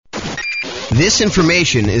This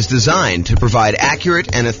information is designed to provide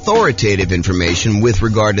accurate and authoritative information with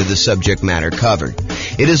regard to the subject matter covered.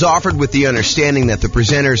 It is offered with the understanding that the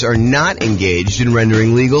presenters are not engaged in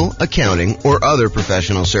rendering legal, accounting, or other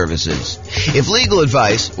professional services. If legal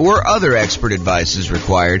advice or other expert advice is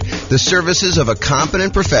required, the services of a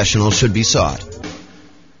competent professional should be sought.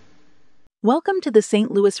 Welcome to the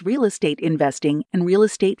St. Louis Real Estate Investing and Real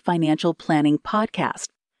Estate Financial Planning Podcast.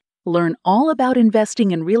 Learn all about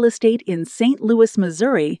investing in real estate in St. Louis,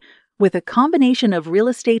 Missouri, with a combination of real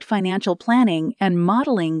estate financial planning and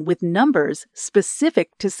modeling with numbers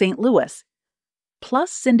specific to St. Louis,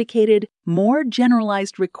 plus syndicated, more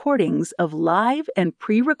generalized recordings of live and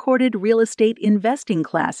pre-recorded real estate investing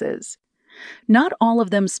classes, not all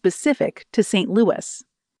of them specific to St. Louis.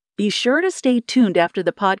 Be sure to stay tuned after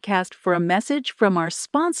the podcast for a message from our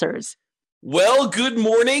sponsors. Well, good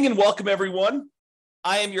morning and welcome, everyone.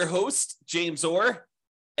 I am your host, James Orr,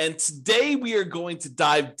 and today we are going to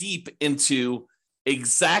dive deep into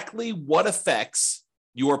exactly what affects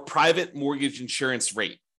your private mortgage insurance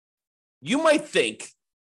rate. You might think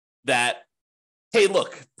that, hey,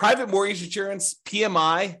 look, private mortgage insurance,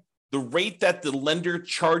 PMI, the rate that the lender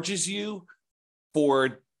charges you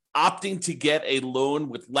for opting to get a loan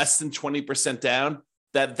with less than 20% down,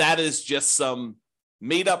 that is just some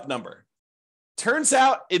made-up number. Turns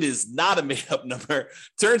out it is not a made-up number.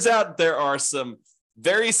 Turns out there are some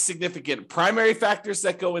very significant primary factors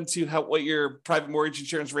that go into what your private mortgage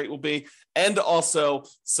insurance rate will be, and also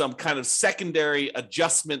some kind of secondary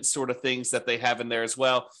adjustment sort of things that they have in there as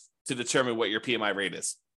well to determine what your PMI rate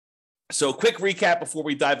is. So quick recap before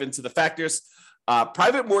we dive into the factors.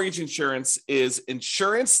 Private mortgage insurance is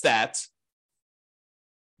insurance that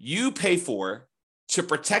you pay for to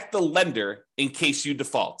protect the lender in case you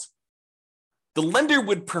default. The lender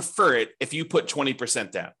would prefer it if you put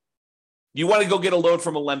 20% down. You want to go get a loan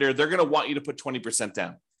from a lender, they're going to want you to put 20%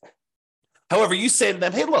 down. However, you say to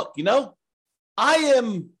them, hey, look, I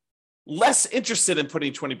am less interested in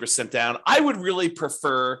putting 20% down. I would really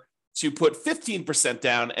prefer to put 15%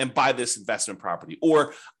 down and buy this investment property.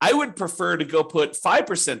 Or I would prefer to go put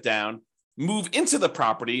 5% down, move into the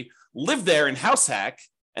property, live there and house hack,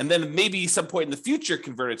 and then maybe some point in the future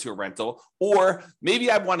convert it to a rental. Or maybe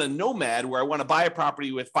I want a nomad where I want to buy a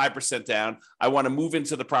property with 5% down. I want to move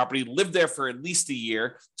into the property, live there for at least a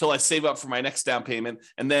year till I save up for my next down payment,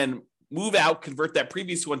 and then move out, convert that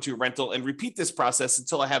previous one to a rental, and repeat this process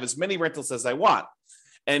until I have as many rentals as I want.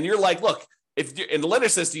 And you're like, look, and the lender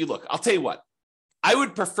says to you, look, I'll tell you what, I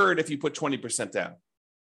would prefer it if you put 20% down.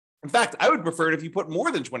 In fact, I would prefer it if you put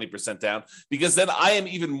more than 20% down, because then I am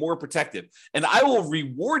even more protected. And I will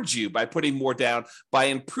reward you by putting more down by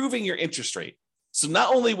improving your interest rate. So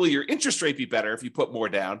not only will your interest rate be better if you put more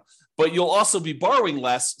down, but you'll also be borrowing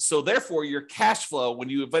less. So therefore, your cash flow, when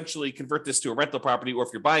you eventually convert this to a rental property, or if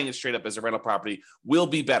you're buying it straight up as a rental property, will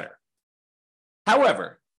be better.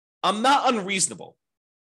 However, I'm not unreasonable.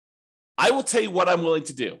 I will tell you what I'm willing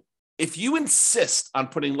to do. If you insist on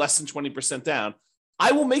putting less than 20% down,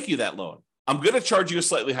 I will make you that loan. I'm going to charge you a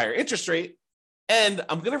slightly higher interest rate, and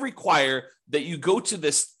I'm going to require that you go to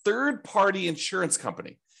this third-party insurance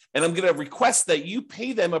company, and I'm going to request that you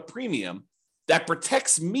pay them a premium that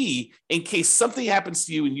protects me in case something happens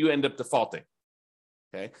to you and you end up defaulting.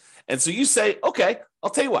 Okay? And so you say, okay, I'll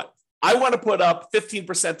tell you what. I want to put up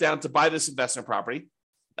 15% down to buy this investment property.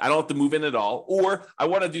 I don't have to move in at all. Or I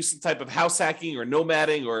want to do some type of house hacking or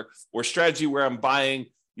nomading or strategy where I'm buying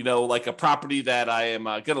like a property that I am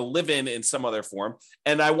going to live in some other form,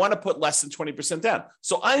 and I want to put less than 20% down.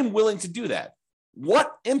 So I am willing to do that.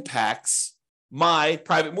 What impacts my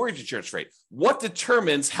private mortgage insurance rate? What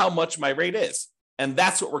determines how much my rate is? And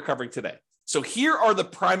that's what we're covering today. So here are the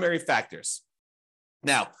primary factors.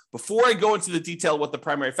 Now, before I go into the detail of what the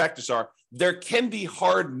primary factors are, there can be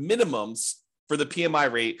hard minimums for the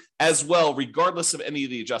PMI rate as well, regardless of any of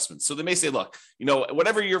the adjustments. So they may say, look,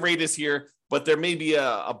 whatever your rate is here, but there may be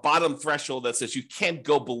a bottom threshold that says you can't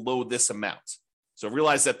go below this amount. So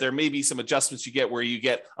realize that there may be some adjustments you get where you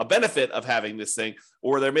get a benefit of having this thing,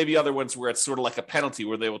 or there may be other ones where it's sort of like a penalty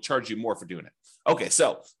where they will charge you more for doing it. Okay,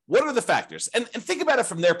 so what are the factors? And think about it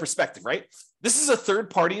from their perspective, right? This is a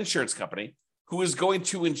third-party insurance company who is going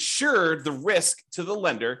to insure the risk to the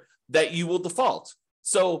lender that you will default.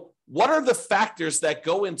 So what are the factors that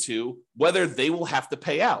go into whether they will have to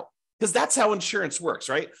pay out? Because that's how insurance works,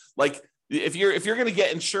 right? Like if you're going to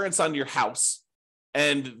get insurance on your house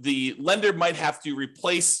and the lender might have to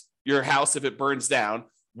replace your house if it burns down,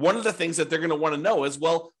 one of the things that they're going to want to know is,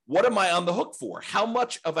 well, what am I on the hook for? How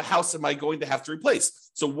much of a house am I going to have to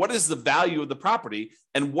replace? So what is the value of the property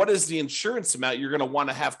and what is the insurance amount you're going to want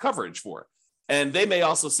to have coverage for? And they may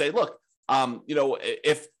also say, look,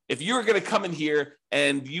 If you're going to come in here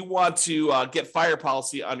and you want to get fire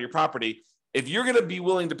policy on your property, if you're going to be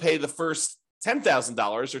willing to pay the first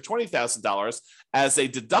 $10,000 or $20,000 as a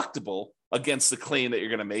deductible against the claim that you're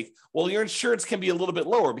going to make, well, your insurance can be a little bit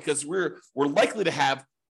lower because we're likely to have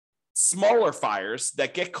smaller fires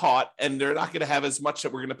that get caught and they're not going to have as much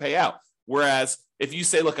that we're going to pay out. Whereas if you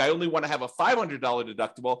say, look, I only want to have a $500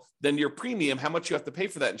 deductible, then your premium, how much you have to pay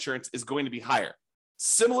for that insurance, is going to be higher.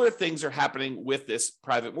 Similar things are happening with this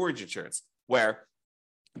private mortgage insurance, where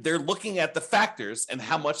they're looking at the factors and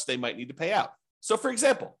how much they might need to pay out. So for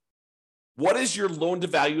example, what is your loan to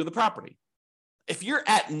value of the property? If you're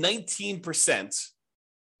at 19%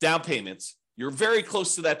 down payments, you're very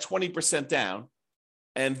close to that 20% down,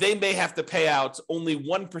 and they may have to pay out only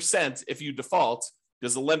 1% if you default,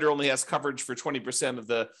 because the lender only has coverage for 20% of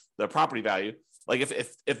the property value. Like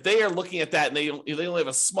if they are looking at that and they only have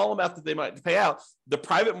a small amount that they might pay out, the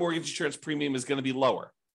private mortgage insurance premium is going to be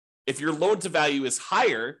lower. If your loan to value is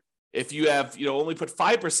higher, if you have only put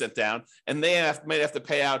 5% down and they might have to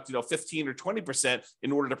pay out 15 or 20%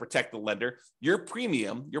 in order to protect the lender, your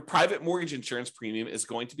premium, your private mortgage insurance premium, is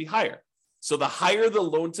going to be higher. So the higher the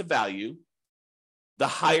loan to value, the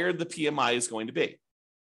higher the PMI is going to be.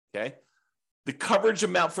 Okay. The coverage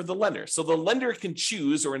amount for the lender. So the lender can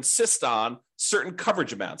choose or insist on certain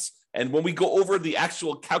coverage amounts. And when we go over the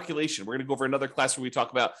actual calculation, we're going to go over another class where we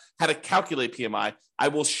talk about how to calculate PMI. I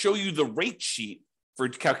will show you the rate sheet for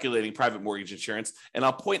calculating private mortgage insurance. And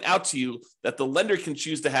I'll point out to you that the lender can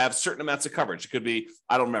choose to have certain amounts of coverage. It could be,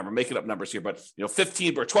 I don't remember, making up numbers here, but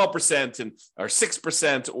 15 or 12% or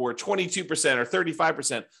 6% or 22% or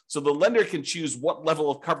 35%. So the lender can choose what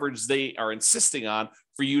level of coverage they are insisting on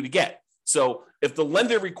for you to get. So if the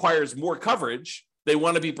lender requires more coverage, they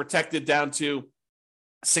want to be protected down to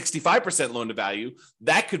 65% loan to value,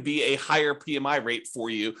 that could be a higher PMI rate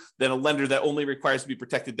for you than a lender that only requires to be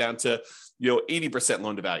protected down to 80%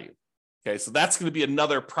 loan to value. Okay, so that's going to be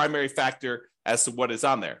another primary factor as to what is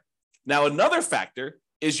on there. Now, another factor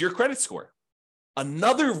is your credit score.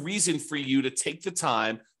 Another reason for you to take the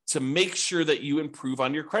time to make sure that you improve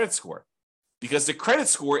on your credit score, because the credit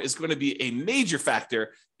score is going to be a major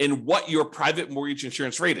factor in what your private mortgage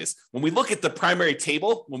insurance rate is. When we look at the primary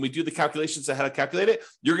table, when we do the calculations on how to calculate it,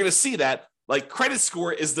 you're going to see that like credit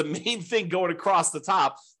score is the main thing going across the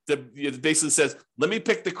top that basically says, let me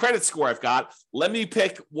pick the credit score I've got. Let me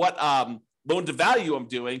pick what loan to value I'm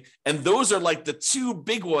doing. And those are like the two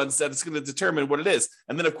big ones that it's going to determine what it is.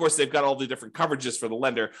 And then of course, they've got all the different coverages for the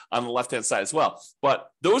lender on the left-hand side as well. But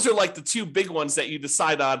those are like the two big ones that you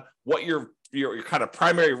decide on what your kind of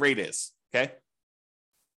primary rate is, okay?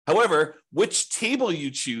 However, which table you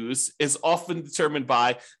choose is often determined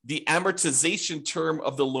by the amortization term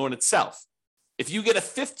of the loan itself. If you get a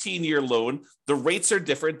 15-year loan, the rates are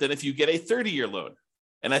different than if you get a 30-year loan.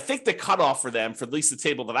 And I think the cutoff for them, for at least the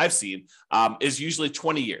table that I've seen, is usually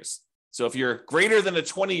 20 years. So if you're greater than a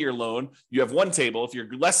 20-year loan, you have one table. If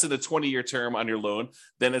you're less than a 20-year term on your loan,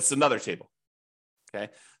 then it's another table,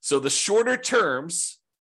 okay? So the shorter terms,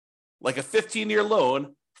 like a 15-year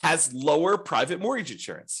loan, has lower private mortgage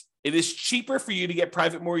insurance. It is cheaper for you to get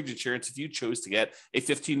private mortgage insurance if you chose to get a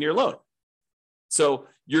 15-year loan. So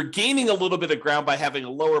you're gaining a little bit of ground by having a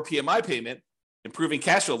lower PMI payment, improving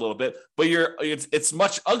cash flow a little bit, but it's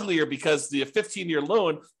much uglier because the 15-year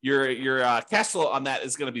loan, your cash flow on that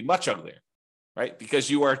is going to be much uglier, right? Because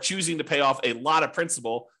you are choosing to pay off a lot of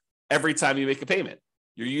principal every time you make a payment.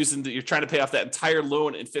 You're trying to pay off that entire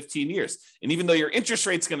loan in 15 years. And even though your interest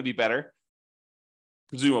rate's going to be better,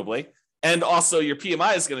 presumably, and also your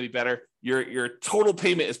PMI is going to be better, your total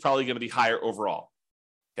payment is probably going to be higher overall.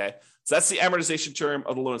 Okay. So that's the amortization term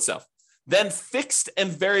of the loan itself. Then fixed and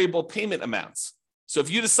variable payment amounts. So if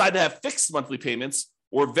you decide to have fixed monthly payments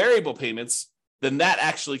or variable payments, then that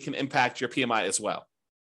actually can impact your PMI as well.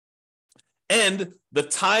 And the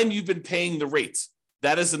time you've been paying the rates,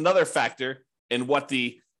 that is another factor in what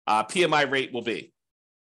the PMI rate will be.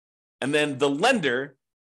 And then the lender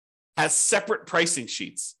has separate pricing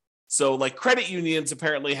sheets. So like credit unions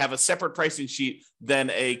apparently have a separate pricing sheet than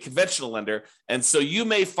a conventional lender. And so you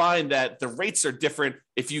may find that the rates are different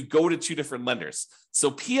if you go to two different lenders. So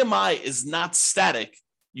PMI is not static.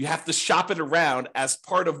 You have to shop it around as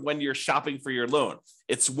part of when you're shopping for your loan.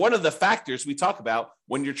 It's one of the factors we talk about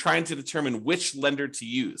when you're trying to determine which lender to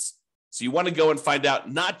use. So you want to go and find out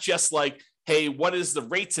not just like, hey, what is the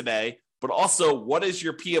rate today, but also what is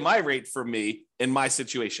your PMI rate for me in my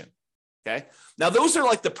situation? Okay. Now, those are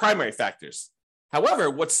like the primary factors.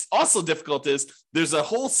 However, what's also difficult is there's a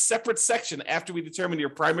whole separate section after we determine your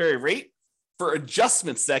primary rate for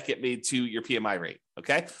adjustments that get made to your PMI rate.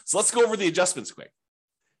 Okay. So let's go over the adjustments quick.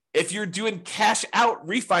 If you're doing cash out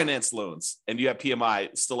refinance loans and you have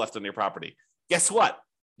PMI still left on your property, guess what?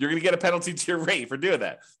 You're going to get a penalty to your rate for doing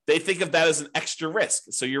that. They think of that as an extra risk.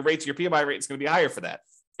 So your PMI rate is going to be higher for that.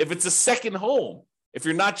 If it's a second home, if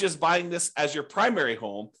you're not just buying this as your primary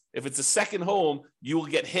home, if it's a second home, you will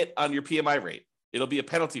get hit on your PMI rate. It'll be a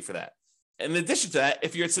penalty for that. In addition to that,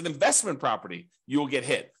 if it's an investment property, you will get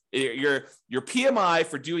hit. Your PMI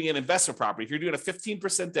for doing an investment property, if you're doing a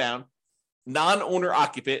 15% down, non-owner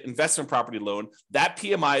occupant investment property loan, that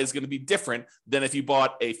PMI is going to be different than if you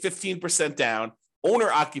bought a 15% down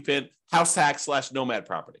owner occupant house hack / nomad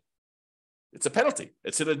property. It's a penalty.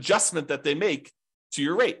 It's an adjustment that they make to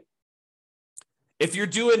your rate. If you're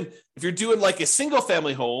doing like a single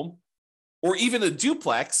family home or even a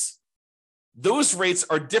duplex, those rates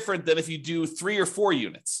are different than if you do 3 or 4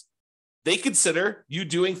 units. They consider you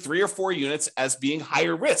doing 3 or 4 units as being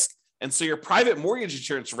higher risk. And so your private mortgage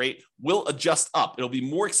insurance rate will adjust up. It'll be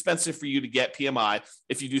more expensive for you to get PMI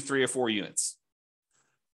if you do 3 or 4 units.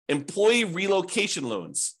 Employee relocation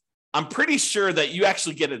loans. I'm pretty sure that you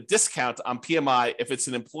actually get a discount on PMI if it's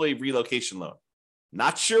an employee relocation loan.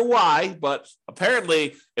 Not sure why, but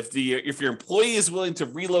apparently if your employee is willing to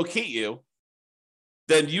relocate you,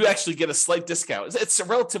 then you actually get a slight discount. It's a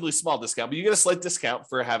relatively small discount, but you get a slight discount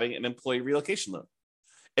for having an employee relocation loan.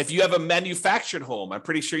 If you have a manufactured home, I'm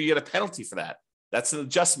pretty sure you get a penalty for that. That's an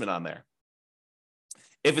adjustment on there.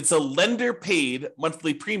 If it's a lender paid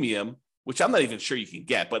monthly premium, which I'm not even sure you can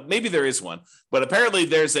get, but maybe there is one. But apparently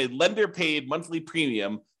there's a lender paid monthly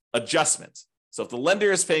premium adjustment. So if the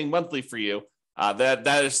lender is paying monthly for you,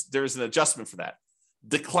 there's an adjustment for that.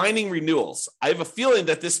 Declining renewals. I have a feeling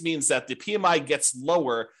that this means that the PMI gets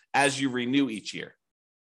lower as you renew each year.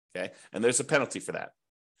 Okay, and there's a penalty for that.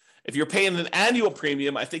 If you're paying an annual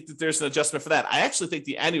premium, I think that there's an adjustment for that. I actually think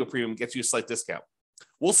the annual premium gets you a slight discount.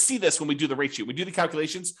 We'll see this when we do the rate sheet. We do the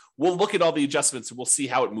calculations. We'll look at all the adjustments and we'll see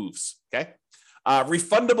how it moves. Okay.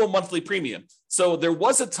 Refundable monthly premium. So there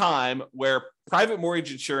was a time where private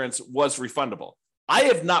mortgage insurance was refundable. I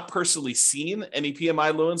have not personally seen any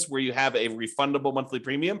PMI loans where you have a refundable monthly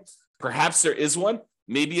premium. Perhaps there is one.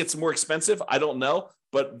 Maybe it's more expensive. I don't know.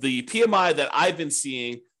 But the PMI that I've been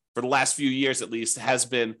seeing for the last few years, at least, has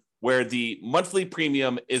been where the monthly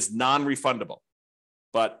premium is non-refundable.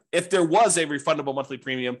 But if there was a refundable monthly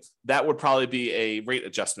premium, that would probably be a rate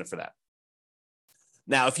adjustment for that.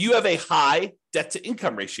 Now, if you have a high debt to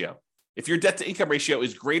income ratio, if your debt to income ratio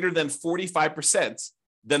is greater than 45%,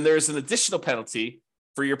 then there's an additional penalty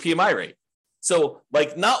for your PMI rate. So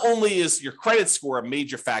like not only is your credit score a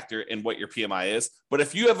major factor in what your PMI is, but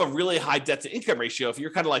if you have a really high debt to income ratio, if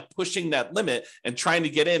you're kind of like pushing that limit and trying to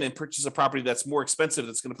get in and purchase a property that's more expensive,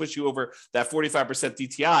 that's going to push you over that 45%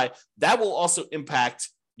 DTI, that will also impact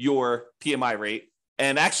your PMI rate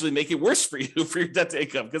and actually make it worse for you for your debt to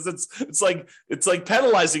income, because it's like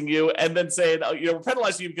penalizing you and then saying, oh, we're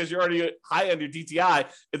penalizing you because you're already high on your DTI.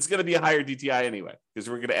 It's going to be a higher DTI anyway, because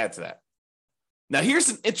we're going to add to that. Now, here's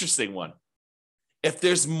an interesting one. If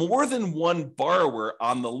there's more than one borrower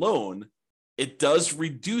on the loan, it does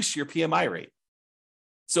reduce your PMI rate.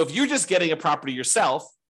 So if you're just getting a property yourself,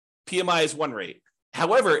 PMI is one rate.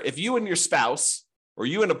 However, if you and your spouse or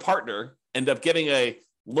you and a partner end up getting a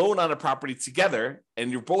loan on a property together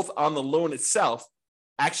and you're both on the loan itself,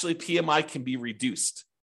 actually PMI can be reduced,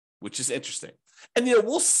 which is interesting. And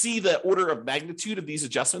we'll see the order of magnitude of these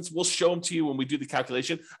adjustments. We'll show them to you when we do the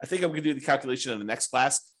calculation. I think I'm going to do the calculation in the next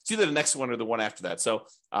class. It's either the next one or the one after that. So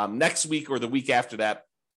next week or the week after that.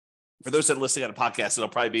 For those that are listening on a podcast, it'll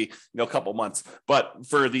probably be a couple months. But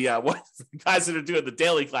for the guys that are doing the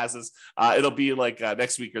daily classes, it'll be like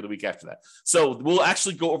next week or the week after that. So we'll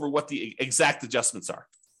actually go over what the exact adjustments are.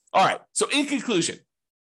 All right. So in conclusion,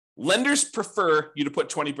 lenders prefer you to put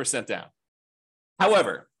 20% down.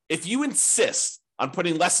 However, if you insist on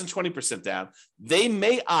putting less than 20% down, they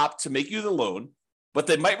may opt to make you the loan, but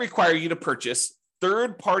they might require you to purchase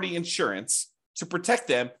third-party insurance to protect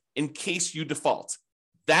them in case you default.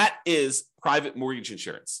 That is private mortgage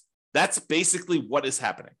insurance. That's basically what is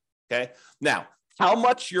happening, okay? Now, how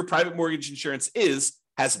much your private mortgage insurance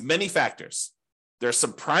has many factors. There are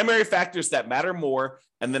some primary factors that matter more,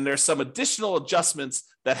 and then there's some additional adjustments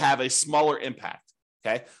that have a smaller impact,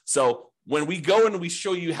 okay? So when we go and we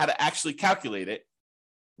show you how to actually calculate it,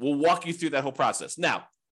 we'll walk you through that whole process. Now,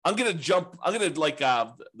 I'm going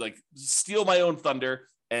to steal my own thunder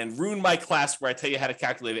and ruin my class where I tell you how to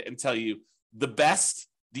calculate it and tell you the best,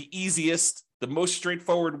 the easiest, the most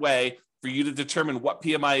straightforward way for you to determine what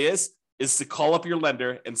PMI is to call up your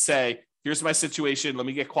lender and say, here's my situation. Let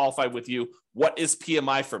me get qualified with you. What is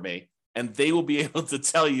PMI for me? And they will be able to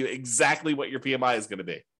tell you exactly what your PMI is going to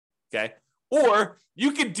be. Okay. Or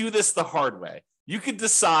you could do this the hard way. You could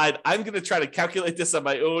decide, I'm going to try to calculate this on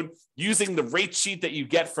my own using the rate sheet that you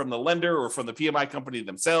get from the lender or from the PMI company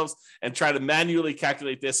themselves, and try to manually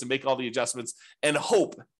calculate this and make all the adjustments and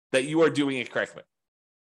hope that you are doing it correctly.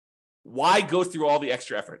 Why go through all the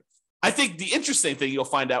extra effort? I think the interesting thing you'll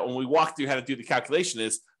find out when we walk through how to do the calculation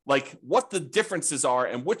is like what the differences are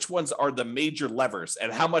and which ones are the major levers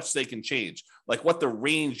and how much they can change, like what the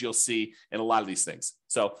range you'll see in a lot of these things.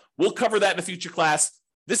 So we'll cover that in a future class.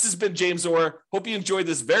 This has been James Orr. Hope you enjoyed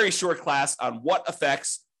this very short class on what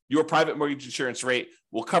affects your private mortgage insurance rate.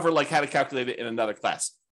 We'll cover like how to calculate it in another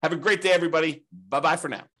class. Have a great day, everybody. Bye-bye for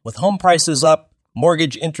now. With home prices up,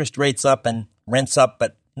 mortgage interest rates up, and rents up,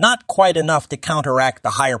 but not quite enough to counteract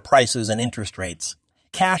the higher prices and interest rates,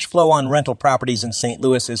 cash flow on rental properties in St.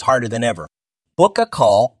 Louis is harder than ever. Book a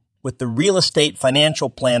call with the Real Estate Financial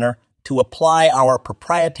Planner to apply our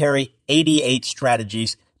proprietary 88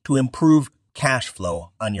 strategies to improve cash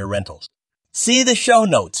flow on your rentals. See the show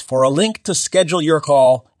notes for a link to schedule your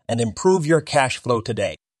call and improve your cash flow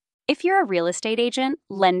today. If you're a real estate agent,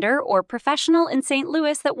 lender, or professional in St.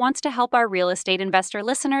 Louis that wants to help our real estate investor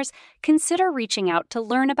listeners, consider reaching out to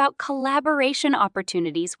learn about collaboration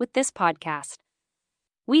opportunities with this podcast.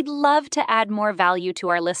 We'd love to add more value to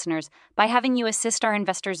our listeners by having you assist our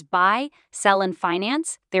investors buy, sell, and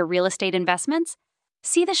finance their real estate investments.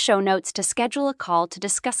 See the show notes to schedule a call to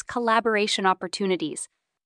discuss collaboration opportunities.